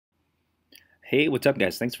Hey, what's up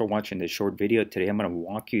guys? Thanks for watching this short video. Today I'm going to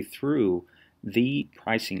walk you through the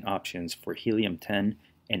pricing options for Helium 10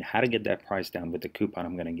 and how to get that price down with the coupon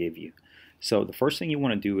I'm going to give you. So the first thing you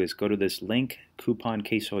want to do is go to this link,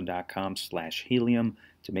 couponqueso.com/helium,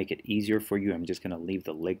 to make it easier for you. I'm just going to leave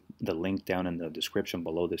the link down in the description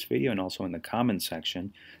below this video and also in the comment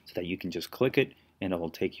section so that you can just click it and it will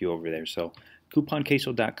take you over there. So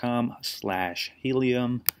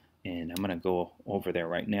couponqueso.com/helium. And I'm going to go over there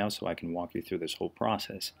right now so I can walk you through this whole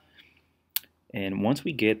process. And once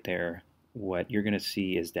we get there, what you're going to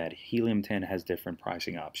see is that Helium 10 has different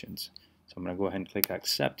pricing options. So I'm going to go ahead and click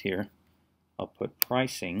accept here. I'll put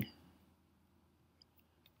pricing.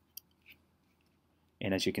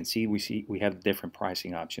 And as you can see, we have different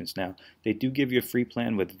pricing options. Now, they do give you a free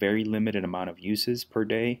plan with very limited amount of uses per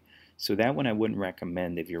day. So that one I wouldn't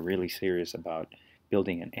recommend if you're really serious about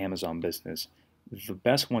building an Amazon business. The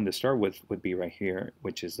best one to start with would be right here,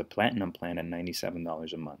 which is the Platinum plan at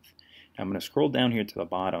 $97 a month. Now I'm going to scroll down here to the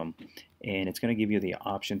bottom, and it's going to give you the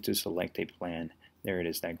option to select a plan. There it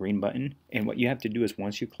is, that green button. And what you have to do is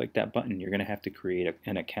once you click that button, you're going to have to create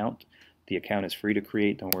an account. The account is free to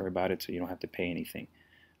create. Don't worry about it, so you don't have to pay anything.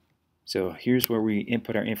 So here's where we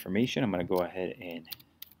input our information. I'm going to go ahead and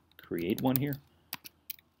create one here.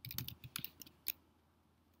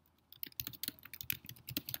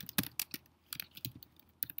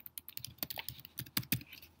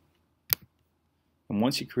 And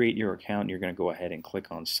once you create your account, you're going to go ahead and click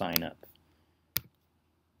on sign up.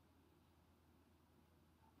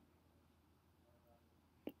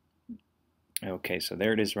 Okay, so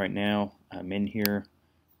there it is right now. I'm in here,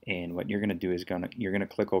 and what you're going to do is you're going to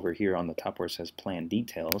click over here on the top where it says plan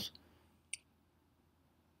details,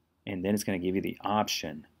 and then it's going to give you the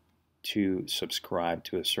option to subscribe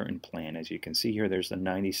to a certain plan. As you can see here, there's the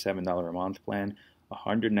 $97 a month plan,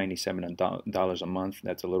 $197 a month.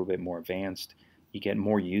 That's a little bit more advanced. You get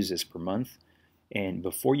more uses per month. And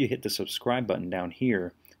before you hit the subscribe button down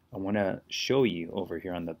here, I want to show you over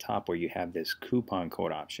here on the top where you have this coupon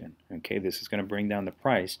code option. Okay, this is going to bring down the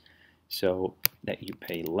price so that you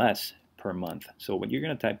pay less per month. So what you're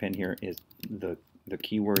going to type in here is the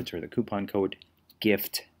keywords or the coupon code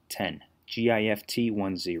GIFT10,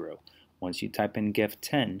 GIFT10. Once you type in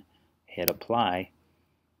GIFT10, hit apply,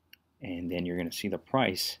 and then you're going to see the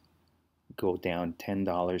price go down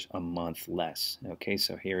 $10 a month less. Okay,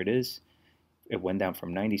 so here it is. It went down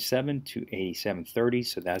from 97 to 87.30,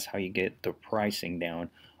 so that's how you get the pricing down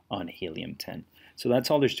on Helium 10. So that's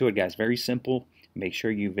all there's to it, guys. Very simple. Make sure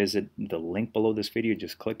you visit the link below this video.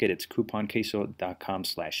 Just click it. It's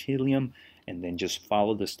couponqueso.com/helium, and then just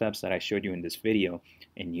follow the steps that I showed you in this video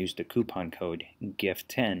and use the coupon code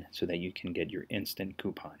GIFT10 so that you can get your instant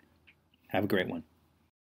coupon. Have a great one.